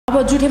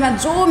अब जुठेमा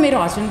जो मेरो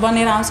हस्बेन्ड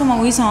बनेर आउँछ म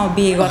उहीसँग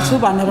बिहे गर्छु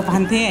भनेर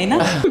भन्थे हैन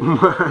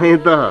माए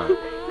त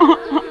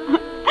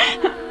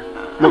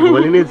म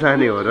भोलि नै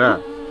जाने हो र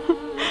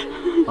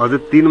अझ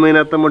 3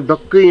 महिना त म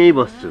डक्कै यही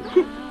बस्छु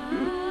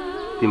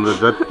तिम्रो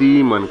जति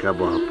मनका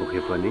बह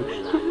पोखे पनि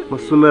म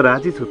सुन्न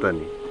राजी छु त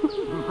नि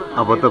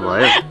अब त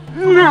भयो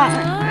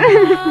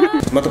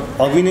म त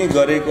अभिनय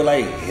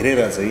गरेकोलाई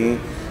हेरेर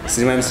चाहिँ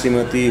श्रीमान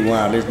श्रीमती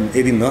उहाँहरूले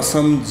यदि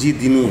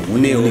नसम्झिदिनु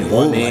हुने हो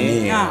भने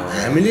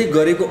हामीले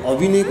गरेको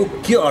अभिनयको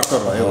के अर्थ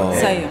रह्यो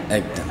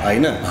एकदम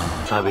हैन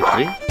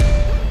सावित्री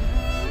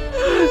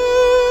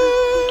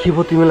के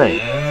भयो तिमीलाई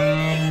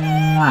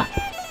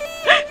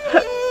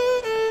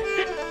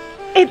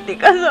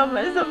यतिका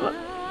समयसम्म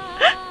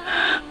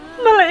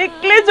मलाई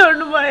एक्लै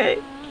छोड्नु भयो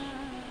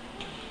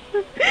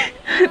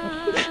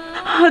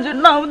हजुर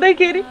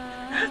नआउँदाखेरि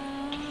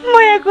म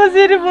यहाँ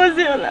कसरी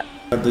बसेँ होला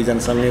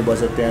दुईजना सँगै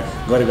बसेर त्यहाँ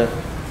गरेर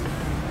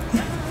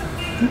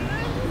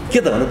के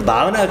त भन्नु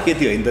भावना के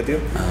थियो हैन त त्यो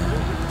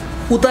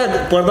उता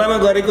पर्दामा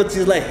गरेको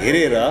चिजलाई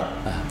हेरेर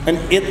अनि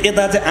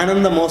यता चाहिँ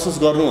आनन्द महसुस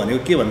गर्नु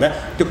भनेको के भन्दा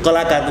त्यो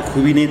कलाकारको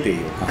खुबी नै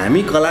त्यही हो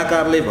हामी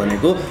कलाकारले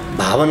भनेको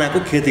भावनाको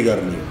खेती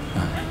गर्ने हो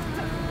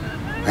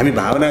हामी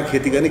भावनाको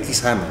खेती गर्ने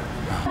किसान हो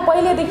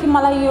पहिलेदेखि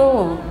मलाई यो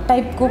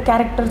टाइपको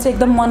क्यारेक्टर चाहिँ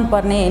एकदम मन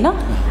पर्ने हैन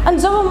अनि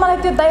जब मलाई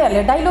त्यो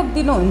दाइहरुले डायलग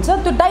दिनुहुन्छ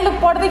त्यो डायलग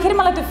पढ्दैखेरि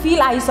मलाई त्यो फिल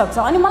आइसक्छ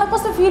अनि मलाई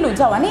कस्तो फिल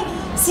हुन्छ भने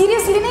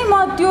सिरियसली नै म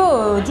त्यो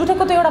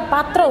जुठेको त एउटा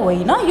पात्र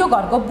होइन यो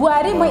घरको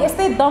बुहारी म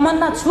यस्तै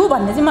दमनमा छु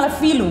भन्ने चाहिँ मलाई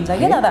फिल हुन्छ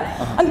के दादा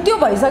अनि त्यो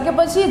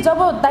भइसकेपछि जब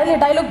दाइले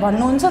डायलग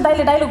भन्नुहुन्छ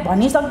दाइले डायलग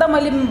भनिसक्दा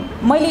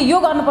मैले यो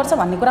गर्नुपर्छ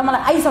भन्ने कुरा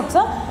मलाई आइसक्छ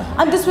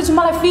अनि त्यसपछि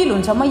मलाई फिल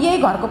हुन्छ म यही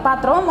घरको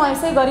पात्र हो म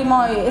यसै गरी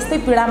म यस्तै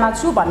पीडामा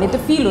छु भन्ने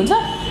त्यो फिल हुन्छ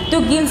त्यो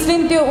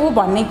गिल्सलिन त्यो ऊ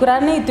भन्ने कुरा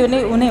नै त्यो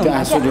नै उनी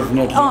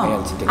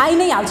हुन्छ आइ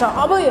नै हाल्छ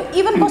अब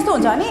इभन कस्तो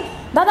हुन्छ भने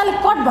दादाले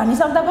कट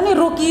भनिसक्दा पनि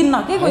रोकिन्न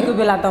के कोही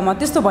बेला त म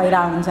त्यस्तो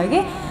भइरहेको हुन्छ कि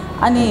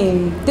अनि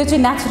त्यो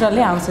चाहिँ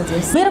नेचुरलै आउँछ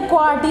चाहिँ मेरो को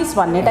आर्टिस्ट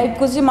भन्ने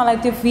टाइपको चाहिँ मलाई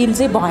त्यो फिल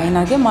चाहिँ भएन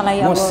कि मलाई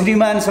अब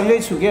श्रीमानसँगै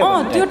छु के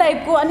त्यो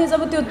टाइपको अनि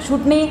जब त्यो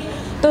छुट्ने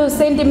त्यो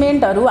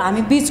सेन्टिमेन्टहरू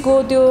हामी बिचको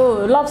त्यो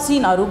लभ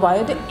सिनहरू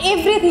भयो त्यो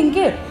एभ्रिथिङ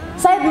के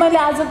सायद मैले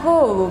आजको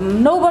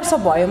 9 वर्ष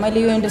भयो मैले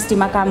यो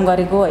इन्डस्ट्रीमा काम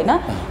गरेको हैन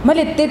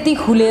मैले त्यति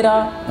खुलेर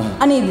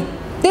अनि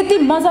त्यति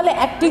मजाले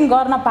एक्टिङ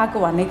गर्न पाएको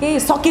भनेकै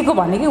सकेको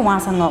भनेकै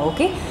उहाँसँग हो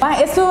कि उहाँ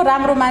यसो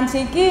राम्रो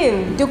मान्छे कि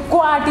त्यो को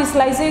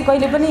आर्टिस्टलाई चाहिँ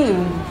कहिले पनि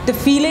त्यो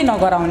फिलै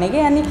नगराउने कि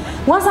अनि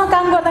उहाँसँग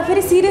काम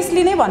गर्दाखेरि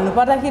सिरियसली नै भन्नु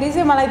पर्दाखेरि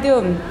चाहिँ मलाई त्यो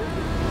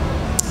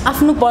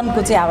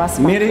आफ्नोपनको चाहिँ आवाज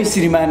मेरै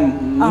श्रीमान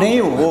नै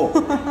हो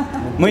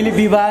मैले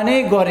विवाह नै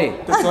गरे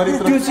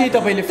त्यो चाहिँ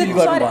तपाईले फिल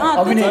गर्नु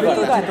अभिनय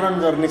चित्रण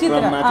गर्ने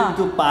क्रममा चाहिँ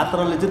त्यो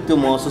पात्रले चाहिँ त्यो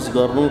महसुस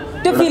गर्नु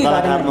त्यो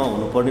कलाकारमा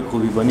हुनुपर्ने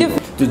खुबी पनि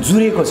त्यो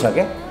जुरेको छ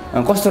क्या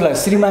कस्तो लाग्छ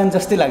श्रीमान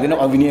जस्तै लाग्दैन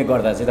अभिनय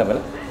गर्दा चाहिँ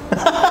तपाईलाई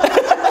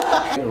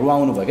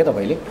रुवाउनु भयो क्या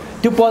तपाईले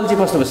त्यो पल चाहिँ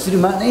कस्तो भयो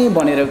श्रीमानै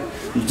बनेर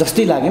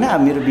जस्तै लागेन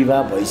अब मेरो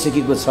विवाह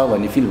भइसकेको छ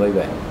भन्ने फिल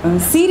भइभयो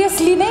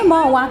सिरियसली नै म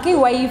उहाँकै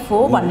वाइफ हो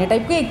भन्ने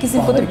टाइपको एक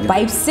किसिमको त्यो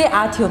भाइब्स चाहिँ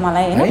आथ्यो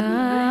मलाई हैन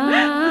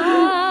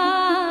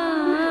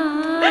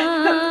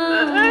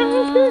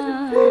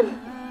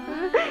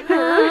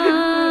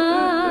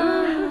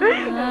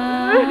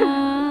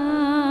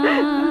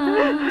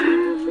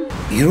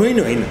हिरोइन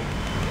होइन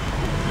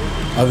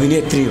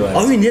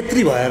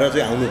अभिनेत्री भएर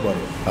चाहिँ आउनु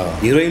पर्यो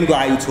हिरोइनको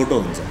आयु छोटो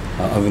हुन्छ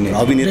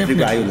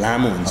अभिनेत्रीको आयु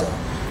लामो हुन्छ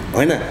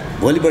होइन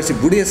भोलि पर्सि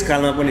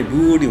बुढेसकालमा पनि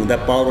बुढी हुँदा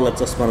पावरवाला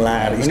चस्मा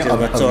लगाएर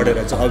स्टेजमा चढेर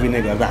चाहिँ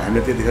अभिनय गर्दा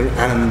हामीले त्यतिखेर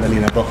आनन्द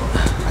लिन त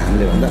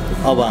हामीले भन्दा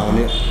अब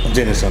आउने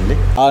जेनेरेसनले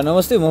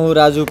नमस्ते म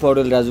राजु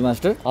पौडेल राजु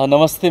मास्टर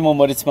नमस्ते म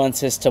मरिचमान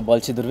श्रेष्ठ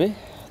बल्छीधुर्बे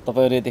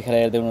तपाईहरु यतिखेर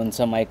हेर्दै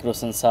हुनुहुन्छ माइक्रो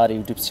संसार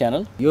युट्युब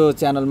च्यानल यो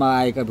च्यानलमा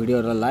आएका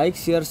भिडियोहरुलाई लाइक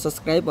शेयर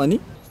सब्स्क्राइब अनि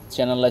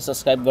च्यानललाई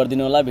सब्स्क्राइब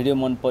गरिदिनु होला भिडियो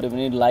मन पर्यो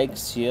भने लाइक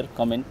शेयर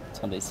कमेन्ट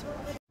छँदैछ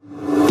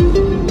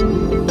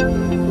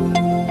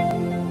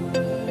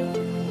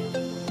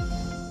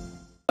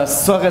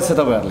स्वागत छ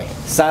तपाईहरुलाई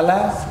साला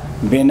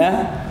बेना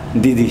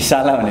दिदी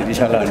साला भने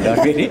रिसाला भन्दा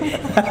फेरि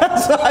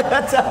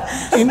स्वागत छ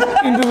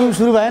इन्टरभ्यु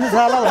सुरु भएन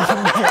साला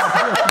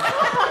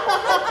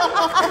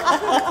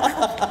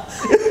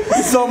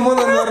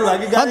सम्बोधन गर्नु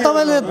लागि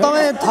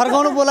तपाईँ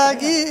थर्काउनु बोलायो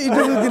कि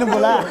इन्टरभ्यु दिनु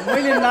बोला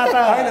मैले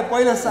नाता हैन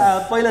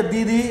पहिला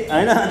दिदी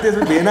हैन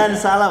त्यसपछि भेना अनि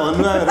साला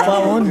भन्नु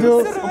हुन्थ्यो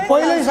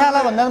पहिल्यै साला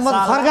भन्दा म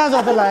थर्का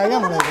जस्तो लाग्यो क्या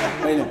मलाई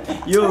हैन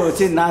यो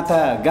चाहिँ नाता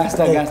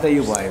गाँस्दा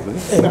यो भएको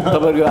कि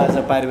तपाईहरुको आज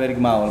पारिवारिक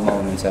माहौलमा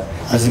हुनुहुन्छ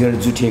विशेष गरी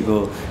जुठेको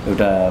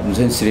एउटा हुन्छ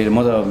नि श्रेय म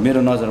त मेरो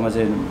नजरमा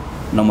चाहिँ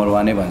नम्बर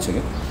 1 नै भन्छु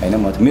कि हैन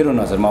म त मेरो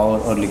नजरमा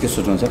अरूले के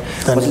सोच्नुहुन्छ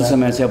पछिल्लो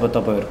समय चाहिँ अब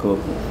तपाईहरुको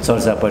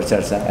चर्चा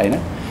परिचर्चा हैन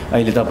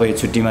अहिले तपाईँ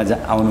छुट्टीमा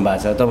आउनु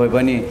भएको छ तपाईँ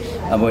पनि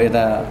अब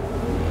यता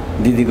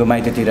दिदीको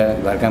माइततिर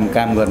घरकाम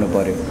काम गर्नु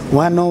पर्यो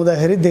उहाँ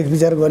नआउँदाखेरि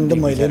देखविचार गर्ने त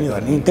मैले नि हो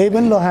नि त्यही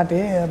पनि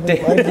लहाटेँ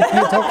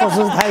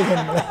कसो थाहै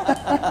छैन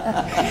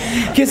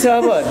के छ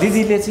अब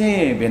दिदीले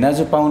चाहिँ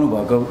भेनाजु पाउनु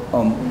भएको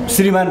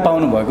श्रीमान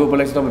पाउनु भएको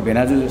उपलक्ष्य तपाईँ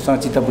भेनाजुसँग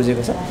चित्त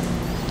बुझेको छ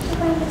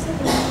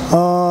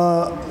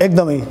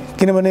एकदमै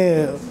किनभने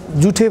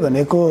जुठे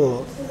भनेको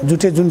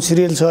जुठे जुन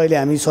सिरियल छ अहिले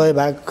हामी 100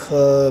 भाग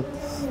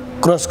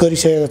क्रस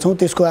गरिसकेका छौँ।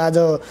 त्यसको आज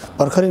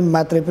भर्खरै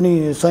मात्रै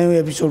पनि 100औं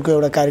एपिसोडको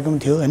एउटा कार्यक्रम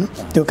थियो होइन,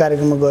 त्यो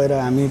कार्यक्रममा गएर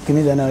हामी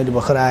तिनैजना अहिले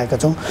भर्खर आएका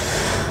छौँ।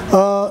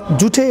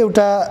 जुठे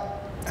एउटा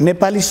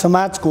नेपाली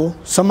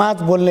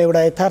समाज बोल्ने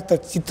एउटा यथार्थ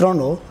चित्रण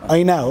हो,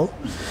 ऐना हो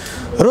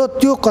र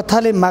त्यो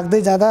कथाले माग्दै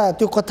जाँदा,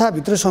 त्यो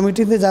कथाभित्र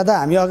समेटिँदै जाँदा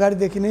हामी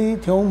अगाडिदेखि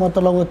नै थियौँ। म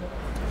त लगभग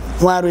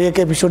उहाँहरू 1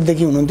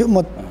 एपिसोडदेखि हुनुहुन्थ्यो,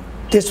 म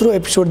तेस्रो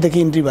एपिसोडदेखि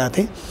इन्ट्री भएको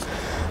थिएँ।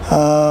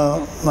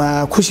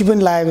 खुसी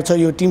पनि लागेको छ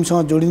यो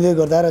टिमसँग जोडिँदै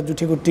गर्दा र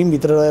जुठेको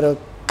टिमभित्र रहेर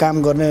काम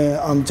गर्ने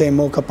चाहिँ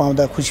मौका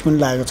पाउँदा खुसी पनि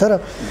लागेको छ।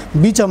 र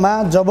बिचमा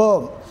जब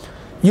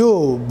यो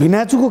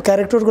भिनाजुको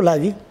क्यारेक्टरको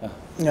लागि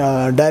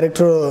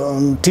डाइरेक्टर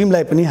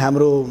टिमलाई पनि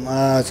हाम्रो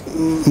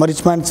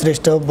मरिचमान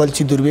श्रेष्ठ,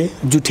 बल्छीधुर्बे,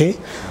 जुठे,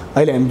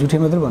 अहिले हामी जुठे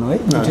मात्रै भनौँ है,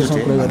 जुठेसँग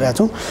प्रयोग गरिरहेको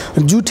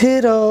छौँ। जुठे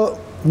र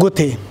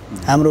गोथे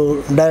हाम्रो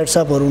डाइरेक्टर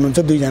साहबहरू हुनुहुन्छ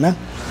 2 जना,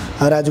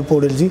 राजु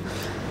पौडेलजी।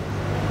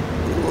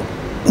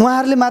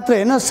 उहाँहरूले मात्र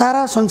होइन,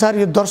 सारा संसार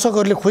यो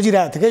दर्शकहरूले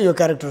खोजिरहेको थियो क्या यो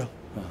क्यारेक्टर।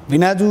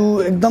 भिनाजु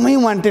एकदमै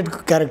वान्टेड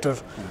क्यारेक्टर,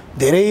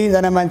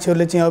 धेरैजना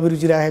मान्छेहरूले चाहिँ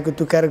अभिरुचि राखेको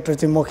त्यो क्यारेक्टर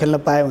चाहिँ म खेल्न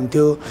पाए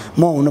हुन्थ्यो,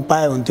 म हुन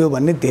पाए हुन्थ्यो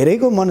भन्ने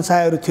धेरैको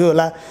मनसायहरू थियो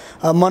होला।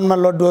 मनमा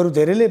लड्डुहरू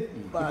धेरैले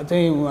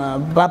चाहिँ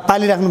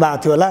पालिराख्नु भएको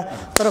थियो होला।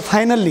 तर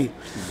फाइनल्ली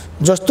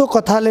जस्तो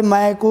कथाले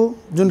मायाको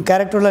जुन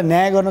क्यारेक्टरलाई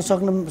न्याय गर्न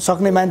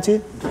सक्ने मान्छे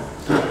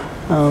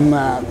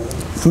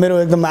मेरो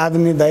एकदम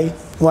आदरणीय दाइ,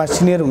 उहाँ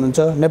सिनियर हुनुहुन्छ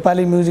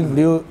नेपाली म्युजिक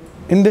भिडियो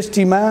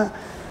इन्डस्ट्रीमा।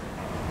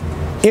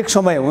 एक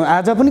समय हो,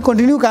 आज पनि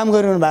कन्टिन्यू काम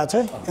गरिरहनु भएको छ।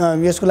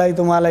 यसको लागि त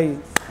उहाँलाई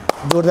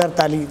जोरदार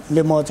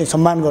तालीले म चाहिँ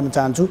सम्मान गर्न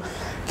चाहन्छु।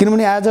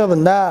 किनभने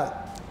आजभन्दा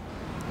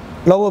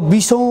लगभग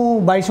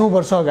 20औं-22औं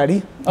वर्ष अगाडि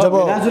जब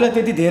राजुलाई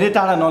त्यति धेरै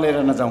टाढा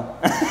नलिएर नजाउँ,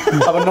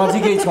 अब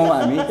नजिकै छौँ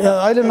हामी,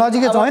 अहिले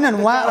नजिकै छौँ होइन,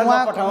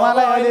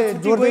 उहाँलाई अहिले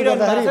जोड्दै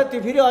गर्दाखेरि त्यो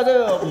फेरि अझ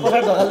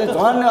पछाडि ढकालले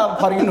झन्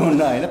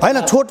फर्किनुहुन्न होइन।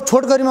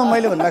 छोटकरीमा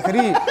मैले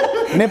भन्दाखेरि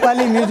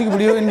नेपाली म्युजिक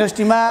भिडियो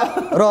इन्डस्ट्रीमा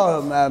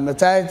र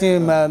चाहे चाहिँ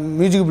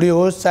म्युजिक भिडियो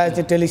होस्, चाहे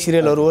चाहिँ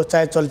टेलिसिरियलहरू होस्,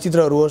 चाहे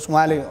चलचित्रहरू होस्,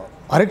 उहाँले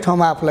हरेक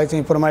ठाउँमा आफूलाई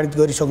चाहिँ प्रमाणित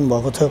गरिसक्नु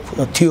भएको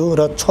थियो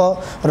र छ,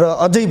 र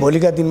अझै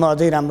भोलिका दिनमा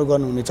अझै राम्रो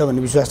गर्नुहुनेछ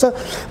भन्ने विश्वास छ।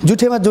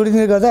 जुठेमा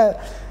जोडिँदै गर्दा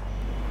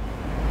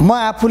म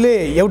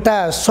आफूले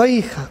एउटा सही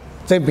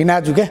चाहिँ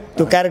भिनाजु क्या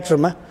त्यो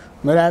क्यारेक्टरमा,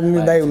 मेरो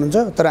आदमी दाइ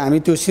हुनुहुन्छ, तर हामी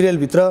त्यो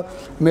सिरियलभित्र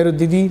मेरो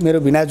दिदी, मेरो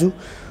भिनाजु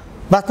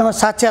वास्तवमा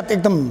साक्षात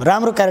एकदम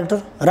राम्रो क्यारेक्टर,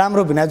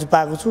 राम्रो भिनाजु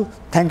पाएको छु।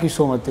 थ्याङ्क यू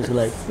सो मच त्यसको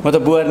लागि। म त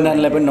बुहारी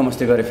नानीलाई पनि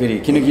नमस्ते गरेँ फेरि,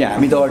 किनकि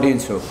हामी त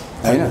अडियन्स हो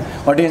होइन,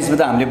 अडियन्समा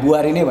त हामीले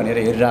बुहारी नै भनेर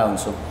हेरिरहेको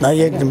हुन्छौँ।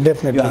 एकदम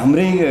डेफिनेटली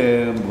हाम्रै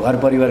घर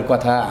परिवार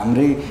कथा,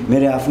 हाम्रै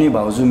मेरो आफ्नै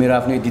भाउजू, मेरो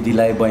आफ्नै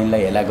दिदीलाई,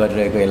 बहिनीलाई हेला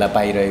गरिरहेको, हेला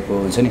पाइरहेको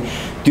हुन्छ नि,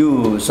 त्यो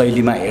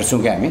शैलीमा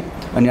हेर्छौँ क्या हामी।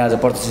 अनि आज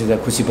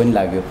प्रत्यक्ष खुसी पनि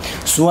लाग्यो।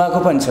 सुहाको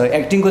पनि छ,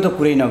 एक्टिङको त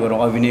कुरै नगरौँ,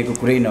 अभिनयको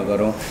कुरै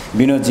नगरौँ।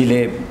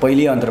 विनोदजीले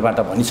पहिल्यै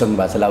अन्तर्वार्ता भनिसक्नु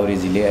भएको छ,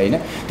 लाउरेजीले होइन।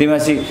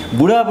 त्यसपछि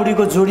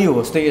बुढाबुढीको जोडी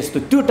होस् त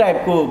यस्तो त्यो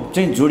टाइपको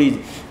चाहिँ जोडी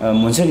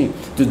हुन्छ नि,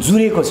 त्यो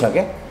जुरेको छ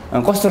क्या।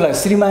 कस्तो लाग्छ,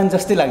 श्रीमान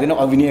जस्तै लाग्दैन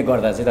अभिनय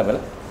गर्दा चाहिँ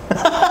तपाईँलाई?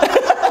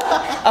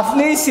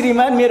 आफ्नै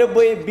श्रीमान मेरो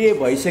बिहे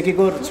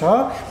भइसकेको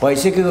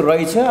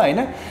रहेछ होइन,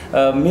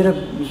 मेरो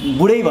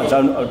बुढै भन्छ,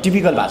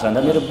 टिपिकल भाषा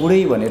भन्दा मेरो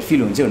बुढै भनेर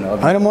फिल हुन्छ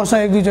होइन।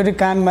 मसँग 1-2चोटि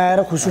कानमा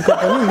आएर खुसुक्क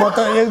पनि, म त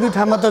 1-2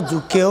 ठाउँमा त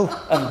झुक्के हौ,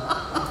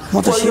 म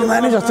त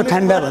श्रीमानै जस्तो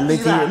ठन्डा भन्दै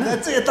थिएँ होइन।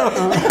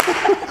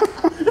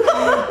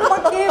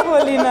 के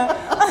बोलिनँ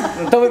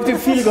तपाईँ त्यो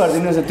फिल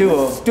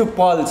गरिदिनुहोस् त्यो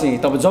पल चाहिँ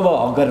तपाईँ जब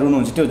हक गरेर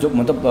रुनुहुन्छ, त्यो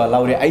मतलब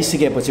लाउरे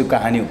आइसकेपछि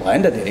कहानी भयो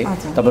नि त धेरै।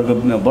 तपाईँको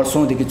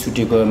वर्षौँदेखि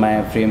छुटेको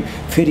माया प्रेम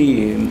फेरि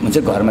हुन्छ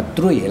घरमा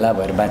यत्रो हेला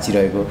भएर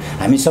बाँचिरहेको,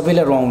 हामी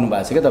सबैलाई रुवाउनु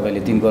भएको छ क्या तपाईँले,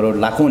 3 करोड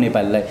लाखौँ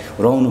नेपालीलाई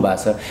रुवाउनु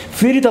भएको छ।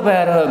 फेरि तपाईँ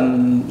आएर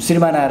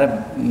श्रीमान आएर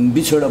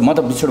बिछोड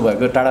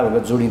भएको, टाढा भएको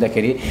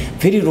जोडिँदाखेरि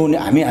फेरि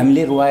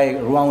हामीले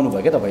रुवाउनु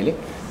भयो क्या तपाईँले।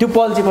 त्यो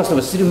पल चाहिँ कस्तो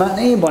भयो,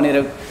 श्रीमानै बनेर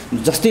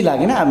जस्तै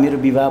लागेन, मेरो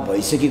विवाह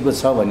भइसकेको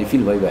छ भन्ने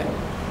फिल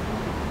भइभयो।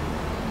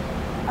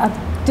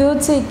 त्यो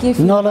चाहिँ के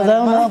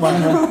नलजाऊ न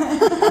भन्नु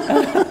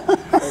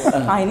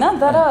होइन,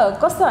 तर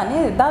कस्तो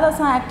भने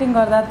दादासँग एक्टिङ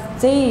गर्दा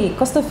चाहिँ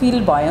कस्तो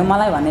फिल भयो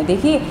मलाई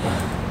भनेदेखि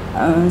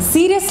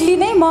सिरियसली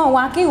नै म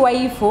उहाँकै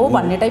वाइफ हो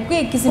भन्ने टाइपको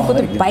एक किसिमको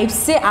त्यो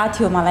भाइब्स चाहिँ आएको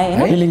थियो मलाई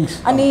होइन।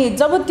 अनि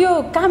जब त्यो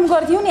काम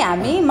गर्थ्यौँ नि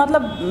हामी,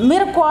 मतलब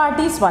मेरो को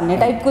आर्टिस्ट भन्ने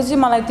टाइपको चाहिँ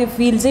मलाई त्यो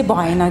फिल चाहिँ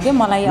भएन क्या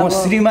मलाई। अब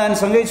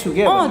श्रीमानसँगै छु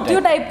क्या त्यो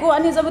टाइपको।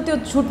 अनि जब त्यो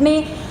छुट्ने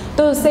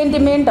त्यो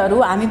सेन्टिमेन्टहरू,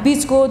 हामी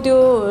बिचको त्यो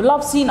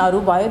लभ सिनहरू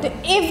भयो, त्यो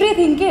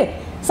एभ्रिथिङ के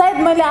सायद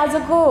मैले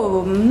आजको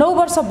 9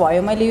 वर्ष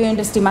भयो मैले यो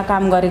इन्डस्ट्रीमा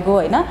काम गरेको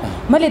होइन,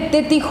 मैले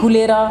त्यति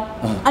खुलेर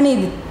अनि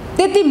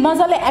त्यति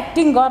मजाले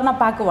एक्टिङ गर्न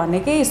पाएको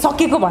भनेकै,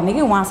 सकेको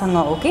भनेकै उहाँसँग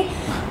हो कि।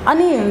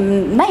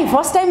 अनि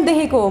फर्स्ट टाइम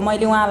देखेको हो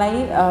मैले उहाँलाई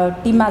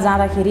टिममा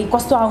जाँदाखेरि,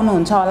 कस्तो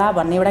आउनुहुन्छ होला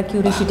भन्ने एउटा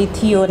क्युरियोसिटी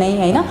थियो नै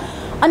होइन।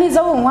 अनि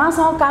जब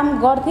उहाँसँग काम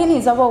गर्थेँ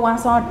नि, जब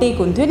उहाँसँग टेक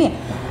हुन्थ्यो नि,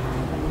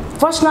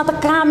 फर्स्टमा त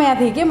कामया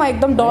थिएँ कि, म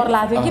एकदम डर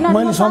लाग्थ्यो किनभने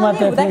म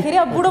हुँदाखेरि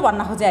अब बुढो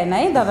भन्न खोजेँ होइन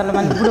है, दादाले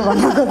मैले बुढो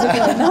भन्न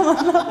खोजेको होइन।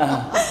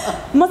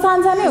 म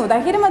सानसानै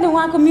हुँदाखेरि मैले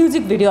उहाँको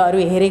म्युजिक भिडियोहरू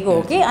हेरेको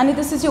हो कि। अनि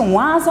त्यसपछि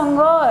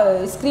उहाँसँग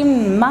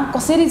स्क्रिनमा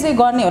कसरी चाहिँ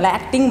गर्ने होला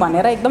एक्टिङ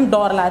भनेर एकदम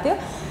डर लाग्थ्यो।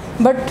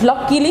 बट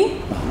लक्किली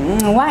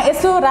उहाँ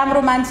यसो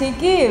राम्रो मान्छे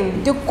कि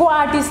त्यो को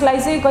आर्टिस्टलाई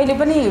चाहिँ कहिले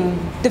पनि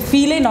त्यो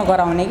फिलै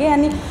नगराउने कि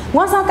अनि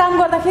उहाँसँग काम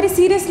गर्दाखेरि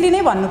सिरियसली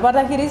नै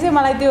भन्नुपर्दाखेरि चाहिँ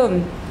मलाई त्यो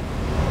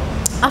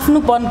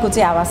आफ्नोपनको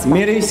चाहिँ आवाज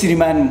मेरै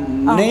श्रीमान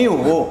नै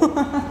हो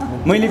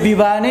मैले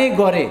विवाह नै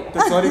गरेँ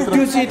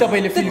त्यो चाहिँ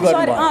तपाईँले फिल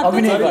गर्नुभयो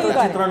अभिनय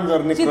चित्रण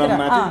गर्ने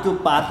क्रममा चाहिँ त्यो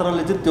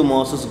पात्रले चाहिँ त्यो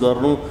महसुस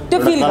गर्नु त्यो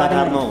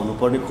कलाकारमा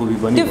हुनुपर्ने खुबी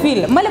पनि त्यो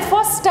फिल मैले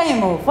फर्स्ट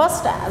टाइम हो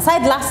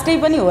सायद लास्टै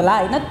पनि होला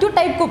होइन त्यो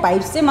टाइपको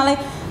भाइब्स चाहिँ मलाई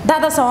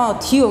दादासँग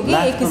थियो कि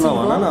एक किसिमको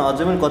भन न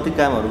अझै पनि कति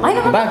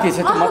कामहरू बाँकी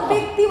छ अर्को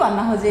व्यक्ति भन्न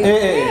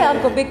खोजेको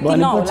अर्को व्यक्ति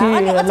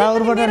नहोला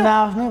लाउरबाट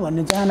नआफ्नै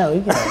भन्ने चाहना हो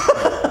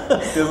कि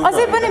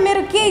अझै पनि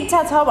मेरो के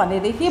इच्छा छ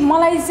भनेदेखि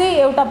मलाई चाहिँ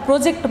एउटा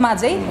प्रोजेक्टमा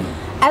चाहिँ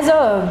एज अ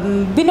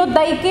विनोद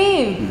दाईकै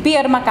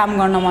पेयरमा काम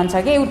गर्न मन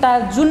छ कि एउटा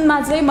जुनमा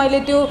चाहिँ मैले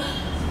त्यो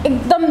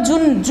एकदम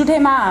जुन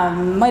जुठेमा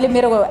मैले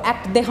मेरो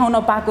एक्ट देखाउन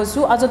पाएको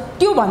छु अझ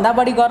त्योभन्दा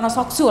बढी गर्न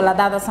सक्छु होला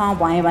दादासँग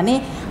भएँ भने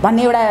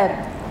भन्ने एउटा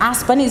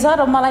आश पनि छ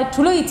र मलाई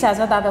ठुलो इच्छा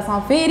छ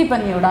दादासँग फेरि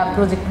पनि एउटा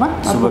प्रोजेक्टमा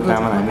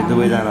शुभकामना हामी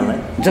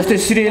दुवैजनालाई जस्तै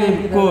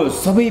सिरियलको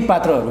सबै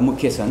पात्रहरू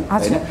मुख्य छन्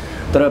हैन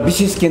तर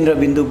विशेष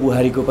केन्द्रबिन्दु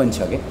बुहारीको पनि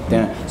छ के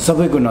त्यहाँ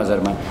सबैको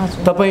नजरमा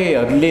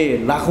तपाईहरूले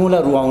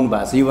लाखौँलाई रुवाउनु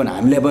भएको छ इभन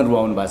हामीले पनि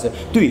रुवाउनु भएको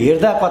छ त्यो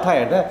हेर्दा कथा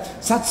हेर्दा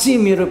साँच्चै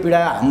मेरो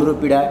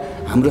पीडा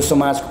हाम्रो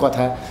समाजको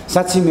कथा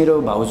साँच्चै मेरो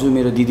भाउजू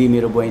मेरो दिदी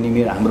मेरो बहिनी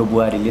मेरो हाम्रो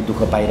बुहारीले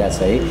दुःख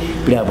पाइरहेछ है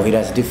पीडा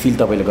भइरहेछ त्यो फिल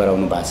तपाईँले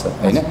गराउनु भएको छ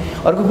होइन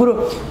अर्को कुरो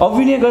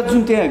अभिनय गर्दा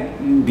जुन त्यहाँ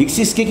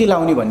भिक्सिस के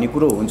लाउने भन्ने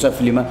कुरो हुन्छ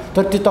फिल्ममा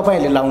तर त्यो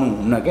तपाईँहरूले लाउनु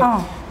हुन्न क्या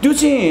त्यो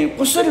चाहिँ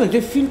कसरी हुन्छ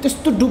त्यो फिल्म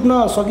त्यस्तो डुब्न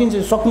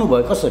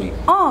सक्नुभयो कसरी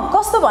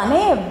कस्तो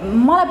भने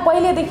मलाई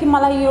पहिलेदेखि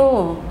मलाई यो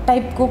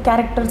टाइपको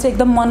क्यारेक्टर चाहिँ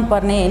एकदम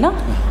मनपर्ने होइन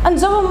अनि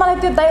जब मलाई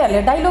त्यो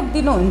दाइहरूले डाइलग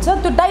दिनुहुन्छ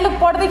त्यो डाइलग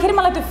पढ्दाखेरि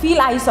मलाई त्यो फिल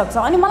आइसक्छ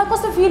अनि मलाई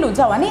कस्तो फिल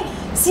हुन्छ भने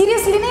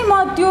सिरियसली नै म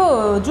त्यो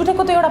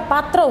जुठेको त एउटा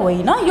पात्र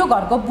होइन यो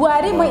घरको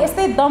बुहारी म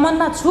यस्तै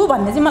दमनमा छु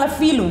भन्ने चाहिँ मलाई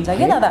फिल हुन्छ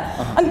क्या दादा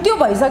अनि त्यो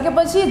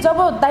भइसकेपछि जब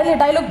दाइले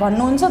डाइलग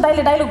भन्नुहुन्छ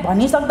दाइले डाइलग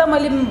भनिसक्दा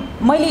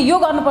मैले यो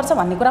गर्नुपर्छ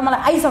भन्ने कुरा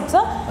मलाई आइसक्छ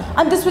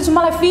अनि त्यसपछि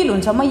मलाई फिल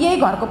हुन्छ म यही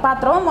घरको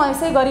पात्र हो म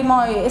यसै गरी म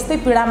यस्तै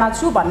पीडामा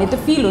छु भन्ने त्यो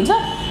फिल हुन्छ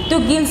त्यो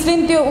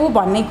गिल्सलिन त्यो ऊ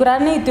भन्ने कुरा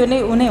नै त्यो नै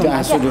ऊ नै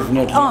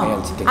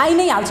हुन्छ आइ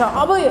नै हाल्छ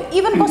अब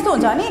इभन कस्तो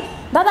हुन्छ भने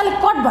दादाले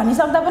कट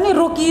भनिसक्दा पनि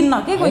रोकिन्न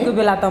के कोही कोही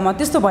बेला त म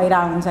त्यस्तो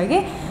भइरहेको हुन्छ कि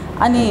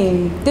अनि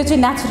त्यो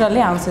चाहिँ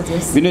नेचुरलै आउँछ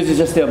चाहिँ विनोदजी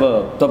जस्तै अब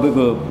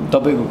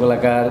तपाईँको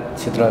कलाकार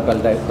क्षेत्र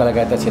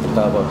कलाकारिता क्षेत्र त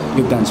अब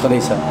योगदान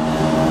छँदैछ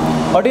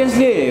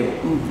अडियन्सले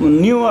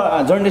न्यू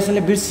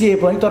जेनेरेसनले बिर्सिए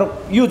पनि तर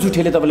यो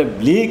जुठेले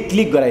तपाईँलाई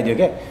क्लिक गराइदियो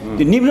क्या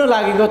त्यो निम्न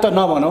लागेको त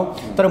नभनौँ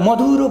तर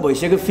मधुरो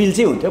भइसकेको फिल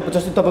चाहिँ हुन्थ्यो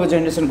जस्तै तपाईँको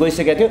जेनेरेसन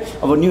गइसकेको थियो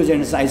अब न्यू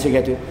जेनेरेसन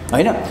आइसकेको थियो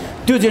होइन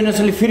त्यो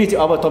जेनेरेसनले फेरि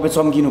चाहिँ अब तपाईँ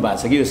चम्किनु भएको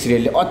छ कि यो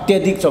सिरियलले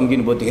अत्याधिक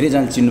चम्किनु भयो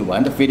धेरैजना चिन्नु भयो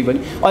नि त फेरि पनि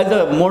अहिले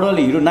त मोडल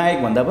हिरो नायक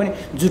भन्दा पनि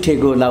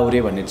जुठेको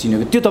लाउरे भनेर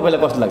चिनेको त्यो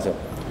तपाईँलाई कस्तो लाग्छ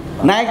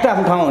नायक त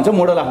आफ्नो ठाउँमा हुन्छ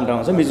मोडल आफ्नो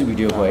ठाउँमा हुन्छ म्युजिक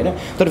भिडियोको होइन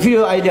तर फेरि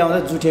अहिले आउँदा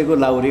जुठेको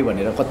लाउरे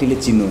भनेर कतिले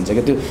चिन्नुहुन्छ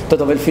क्या त्यो त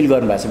तपाईँले फिल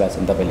गर्नुभएको छ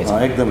नि तपाईँले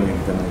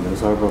एकदमै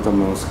सर्वप्रथम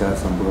नमस्कार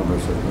सम्पूर्ण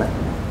दर्शकहरूलाई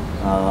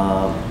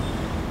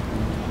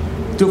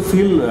त्यो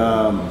फिल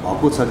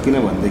भएको छ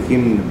किनभनेदेखि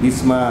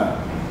बिचमा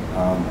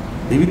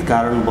विविध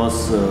कारणवश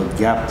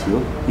ग्याप थियो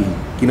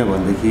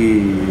किनभनेदेखि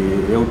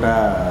एउटा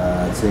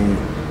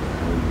चाहिँ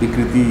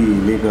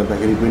विकृतिले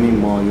गर्दाखेरि पनि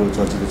म यो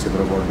चलचित्र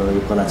क्षेत्रबाट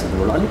यो कला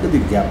क्षेत्रबाट अलिकति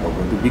ग्याप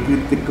भएको त्यो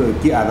विकृतिको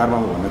के आधारमा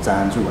म भन्न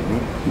चाहन्छु भने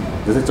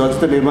जस्तै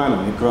चलचित्र निर्माण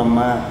हुने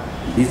क्रममा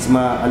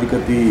बिचमा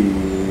अलिकति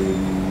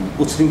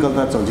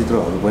उच्छृङ्खलता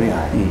चलचित्रहरू पनि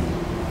आए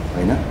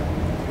होइन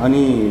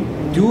अनि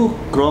त्यो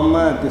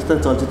क्रममा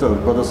त्यस्ता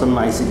चलचित्रहरू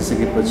प्रदर्शनमा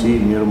आइसकिसकेपछि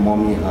मेरो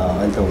मम्मी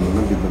अहिले त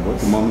हुनुहुन्न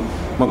बित्नुभयो त्यो मम्मी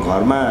म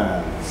घरमा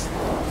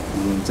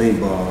चाहिँ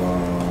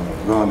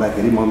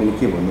रहँदाखेरि मम्मीले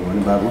के भन्नु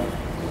भने बाबु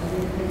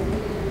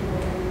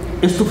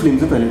यस्तो फिल्म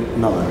चाहिँ तैँले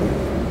नगर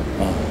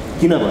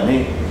किनभने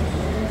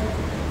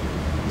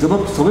जब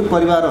सबै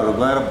परिवारहरू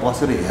गएर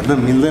बसेर हेर्न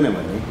मिल्दैन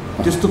भने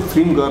त्यस्तो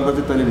फिल्म गर्दा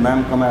चाहिँ तैँले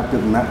नाम कमाएको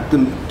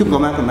त्यो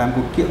कमाएको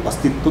नामको के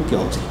अस्तित्व के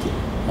औचित्य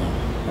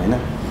होइन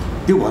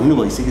त्यो भन्नु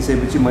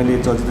भइसकिसकेपछि मैले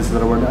चलचित्र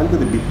क्षेत्रबाट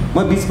अलिकति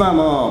बिचमा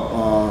म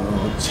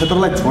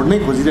क्षेत्रलाई छोड्नै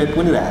खोजिरहेको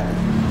पनि राखेको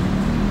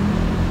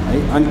है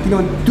अनि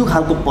किनभने त्यो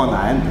खालको पन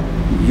आयो नि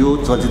त यो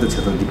चलचित्र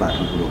क्षेत्र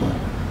डिपार्टको कुरो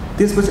भयो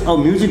त्यसपछि अब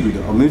म्युजिक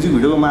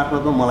भिडियोको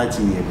मार्फतमा मलाई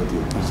चिनिएको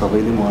थियो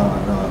सबैले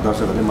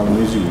दर्शकहरूले मलाई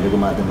म्युजिक भिडियोको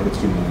माध्यमबाट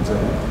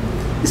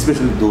चिन्नुहुन्छ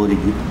स्पेसली दोहोरी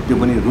गीत त्यो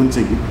पनि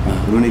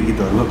रुने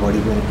गीतहरूमा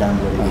बढी पनि काम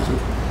गरेको छु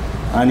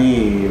अनि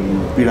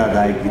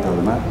पीडादायक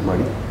गीतहरूमा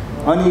बढी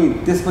अनि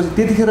त्यसपछि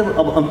त्यतिखेर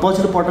अब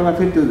पछिल्लो पटकमा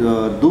फेरि त्यो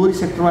दोहोरी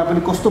सेक्टरमा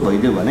पनि कस्तो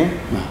भइदियो भने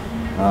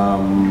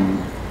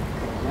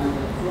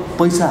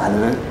पैसा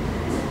हालेर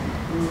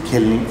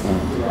खेल्ने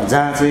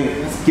जहाँ चाहिँ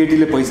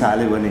केटीले पैसा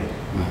हाल्यो भने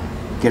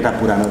केटा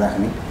पुरानो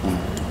राख्ने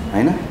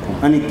होइन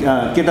अनि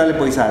केटाले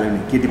पैसा हाल्यो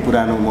भने केटी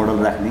पुरानो मोडल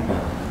राख्ने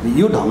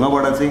यो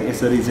ढङ्गबाट चाहिँ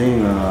यसरी चाहिँ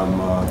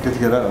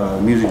त्यतिखेर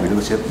म्युजिक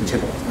भिडियोको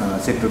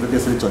सेक्टर त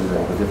त्यसरी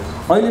चलिरहेको थियो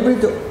अहिले पनि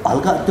त्यो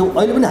हल्का त्यो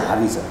अहिले पनि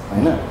हाबी छ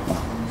होइन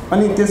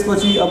अनि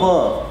त्यसपछि अब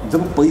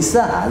जब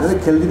पैसा हालेर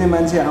खेलिदिने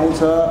मान्छे आउँछ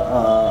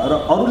र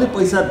अरूले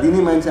पैसा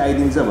दिने मान्छे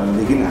आइदिन्छ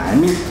भनेदेखि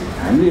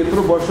हामीले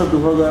यत्रो वर्ष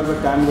दुःख गरेर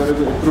काम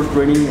गरेको यत्रो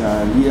ट्रेनिङ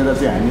लिएर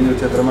चाहिँ हामी यो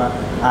क्षेत्रमा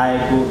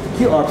आएको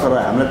के अर्थ र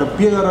हामीलाई त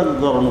पे गरेर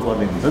गराउनु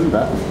पर्ने हुन्छ नि त।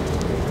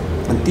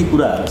 अनि ती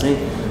कुराहरू चाहिँ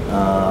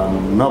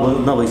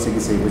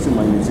नभइसकिसकेपछि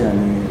मैले चाहिँ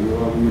अनि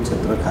यो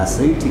क्षेत्र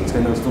खासै ठिक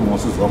छैन जस्तो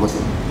महसुस भएको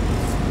थियो।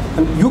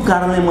 अनि यो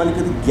कारणले मैले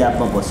अलिकति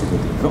ग्यापमा बसेको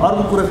थिएँ। र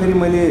अर्को कुरा फेरि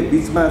मैले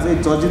बिचमा चाहिँ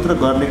चलचित्र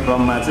गर्ने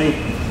क्रममा चाहिँ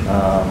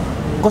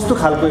कस्तो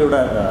खालको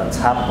एउटा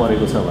छाप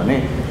परेको छ भने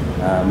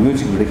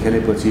म्युजिक भिडियो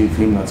खेलेपछि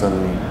फिल्म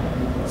नचल्ने,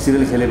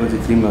 सिरियल खेलेपछि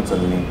फिल्म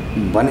नचल्ने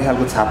भन्ने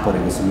खालको छाप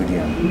परेको छ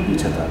मिडियामा यो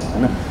क्षेत्रमा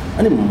होइन।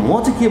 अनि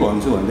म चाहिँ के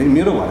भन्छु भनेदेखि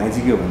मेरो भनाइ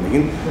चाहिँ के हो भनेदेखि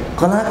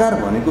कलाकार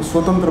भनेको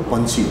स्वतन्त्र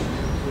पन्छी हो।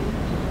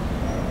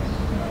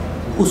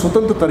 ऊ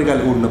स्वतन्त्र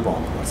तरिकाले उड्न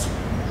पाउनुपर्छ।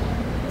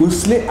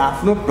 उसले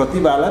आफ्नो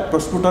प्रतिभालाई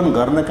प्रस्फुटन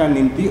गर्नका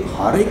निम्ति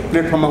हरेक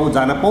प्लेटफर्ममा ऊ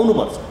जान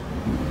पाउनुपर्छ।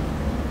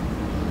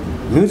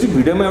 म्युजिक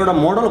भिडियोमा एउटा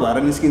मोडल भएर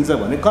निस्किन्छ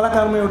भने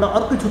कलाकारमा एउटा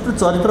अर्कै छुट्टै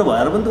चरित्र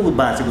भएर पनि त ऊ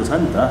बाँचेको छ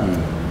नि त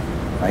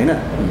होइन।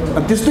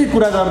 अनि त्यस्तै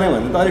कुरा गर्ने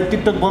भने त अहिले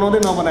टिकटक बनाउँदै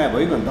नबनाए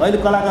भयो नि त। अहिले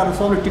कलाकारहरू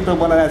सबले टिकटक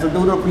बनाइरहेको छ,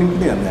 उनीहरू फिल्म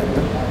किन हेर्ने त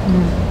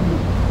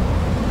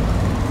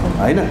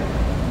होइन,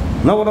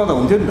 नबनाउँदा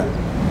हुन्थ्यो नि त।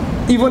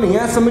 इभन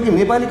यहाँसम्म कि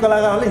नेपाली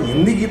कलाकारहरूले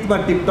हिन्दी गीतमा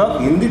टिकटक,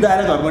 हिन्दी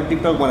डायलगहरूमा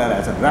टिकटक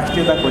बनाइरहेको छ,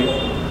 राष्ट्रियता कोही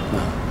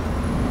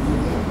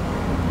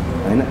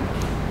होइन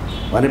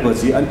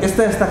भनेपछि। अनि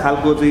यस्ता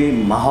खालको चाहिँ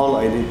माहौल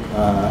अहिले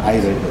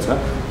आइरहेको छ।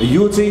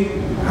 यो चाहिँ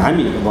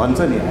हामी भन्छ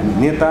नि हामी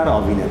नेता र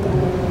अभिनेता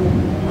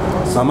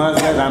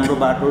समाजलाई राम्रो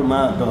बाटोमा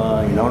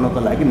हिँडाउनको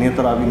लागि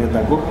नेता र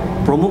अभिनेताको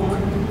प्रमुख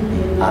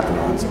हात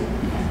रहन्छ।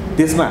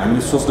 त्यसमा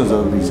हामीले सोच्न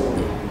जरुरी छ।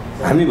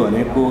 हामी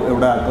भनेको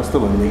एउटा कस्तो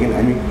भनेदेखि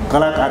हामी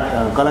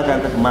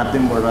कलाकारिताको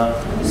माध्यमबाट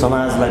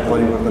समाजलाई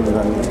परिवर्तन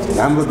गर्ने,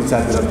 राम्रो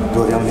दिशातिर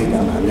डोर्याउने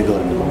काम हामीले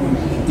गर्ने।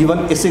 इभन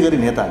यसै गरी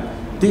नेताले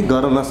त्यही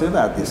गर्न नसकेर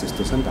आज देश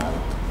यस्तो छ नि त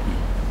हालत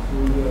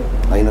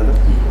होइन त।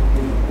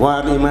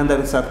 उहाँहरूले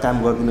इमान्दारीको साथ काम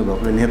गरिदिनु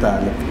भएकोले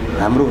नेताहरूले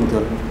राम्रो हुन्थ्यो।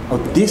 अब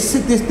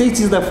त्यही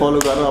चिजलाई फलो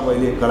गरेर अब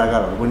अहिले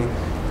कलाकारहरू पनि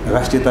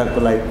राष्ट्रियताको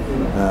लागि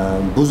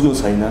बुझ्नु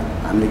छैन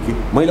हामीले के।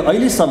 मैले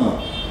अहिलेसम्म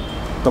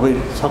तपाईँ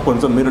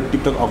सक्नुहुन्छ मेरो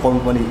टिकटक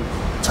अकाउन्ट पनि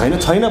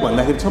छैन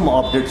भन्दाखेरि छ, म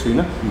अपडेट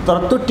छुइनँ। तर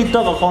त्यो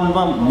टिकटक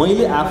अकाउन्टमा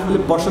मैले आफूले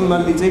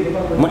पर्सनल्ली चाहिँ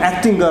म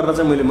एक्टिङ गरेर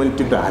चाहिँ मैले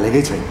टिकटक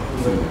हालेकै छैन।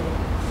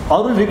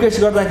 अरू रिक्वेस्ट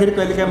गर्दाखेरि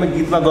कहिलेकाहीँ म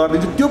गीतमा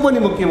गरिदिन्छु, त्यो पनि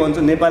म के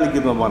भन्छु नेपाली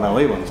गीतमा बनाऊ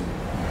है भन्छु।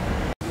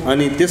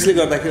 अनि त्यसले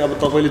गर्दाखेरि अब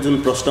तपाईँले जुन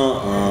प्रश्न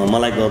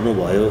मलाई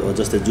गर्नुभयो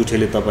जस्तै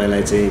जुठेले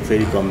तपाईँलाई चाहिँ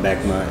फेरि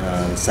कमब्याकमा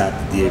साथ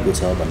दिएको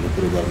छ भन्ने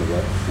कुरो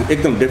गर्नुभयो,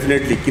 एकदम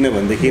डेफिनेटली।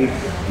 किनभनेदेखि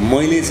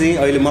मैले चाहिँ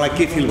अहिले मलाई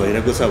के फिल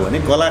भइरहेको छ भने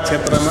कला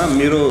क्षेत्रमा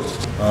मेरो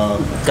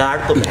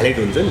कार्डको भ्यालिड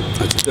हुन्छ नि,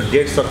 त्यो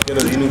डेट सकेर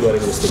रिन्यू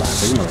गरेको जस्तो भएको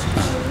छ कि मलाई।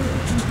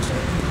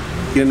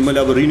 किनभने मैले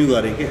अब रिन्यू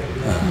गरेँ कि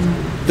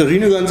त्यो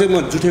रिन्यू गर्न चाहिँ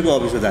म जुठेको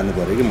अफिसमा जानु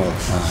पऱ्यो कि मलाई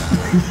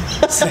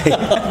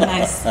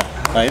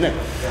होइन।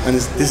 अनि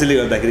त्यसैले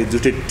गर्दाखेरि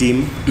जुठे टिम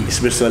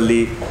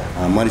स्पेसल्ली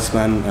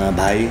मरिसमान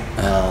भाइ,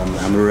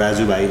 हाम्रो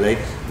राजु भाइलाई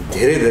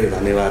धेरै धेरै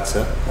धन्यवाद छ।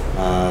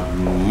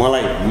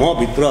 मलाई म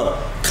भित्र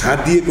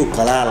खादिएको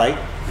कलालाई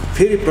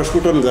फेरि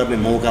प्रस्फुटन गर्ने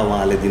मौका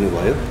उहाँले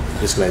दिनुभयो,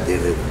 त्यसको लागि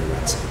धेरै धेरै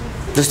धन्यवाद छ।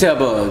 जस्तै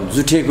अब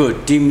जुठेको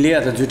टिमले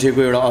अथवा जुठेको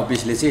एउटा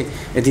अफिसले चाहिँ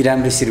यति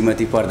राम्रो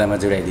श्रीमती पर्दामा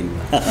जोडाइदिनु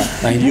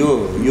भयो।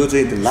 यो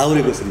चाहिँ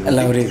लाउरेको श्रीमती,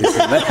 लाउरेको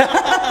श्रीमती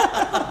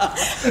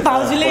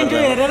भाउजूले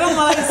इन्टरभ्यू हेरेर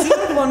मलाई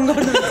फोन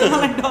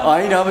गर्नुहुन्छ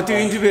होइन। अब त्यो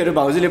इन्टरभ्यू हेरेर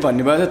भाउजूले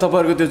भन्नुभयो त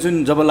तपाईँहरूको त्यो जुन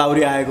जब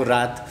लाउरी आएको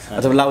रात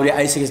अथवा लाउरी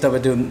आइसकेपछि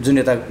तपाईँ त्यो जुन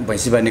यता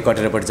भैँसी बार्ने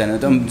कटेरपट्टि जानु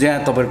जहाँ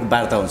तपाईँहरूको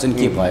वार्ता हुन्छ नि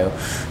के भयो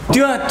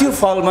त्यो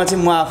फलमा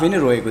चाहिँ म आफै नै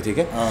रोएको थिएँ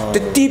क्या।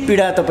 त्यति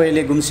पीडा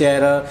तपाईँले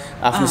गुम्स्याएर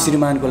आफ्नो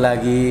श्रीमानको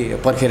लागि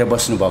पर्खेर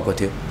बस्नुभएको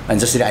थियो। अनि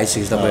जसरी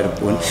आइसकेपछि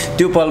तपाईँहरू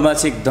त्यो पलमा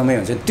चाहिँ एकदमै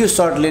हुन्छ त्यो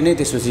सर्टले नै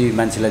त्यसपछि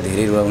मान्छेलाई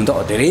धेरै रुवा हुन्छ।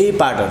 धेरै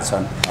पार्टहरू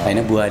छन् होइन,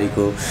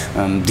 बुहारीको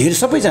धेरै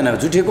सबैजना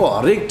जुठेको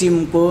हरेक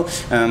टिमको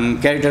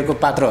क्यारेक्टरको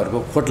पात्रहरूको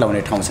खोट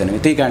लाउने ठाउँ छैन।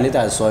 त्यही कारणले त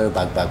आज 100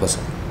 भाग भएको छ,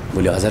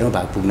 भोलि 1000औं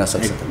भाग पुग्न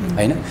सक्छ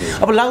होइन।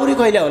 अब लाउरी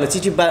कहिले होला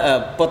चिठी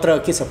पत्र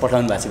के छ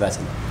पठाउनु भएको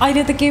छैन?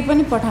 अहिले त केही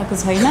पनि पठाएको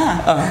छैन,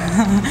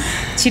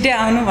 छिटै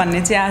आउनु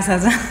भन्ने चाहिँ आशा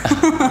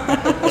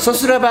छ।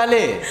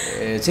 ससुराबाले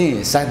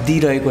चाहिँ साथ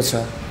दिइरहेको छ।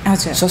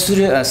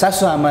 हजुर,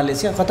 सासु आमाले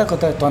चाहिँ कता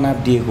कता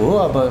तनाव दिएको हो,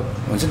 अब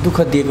हुन्छ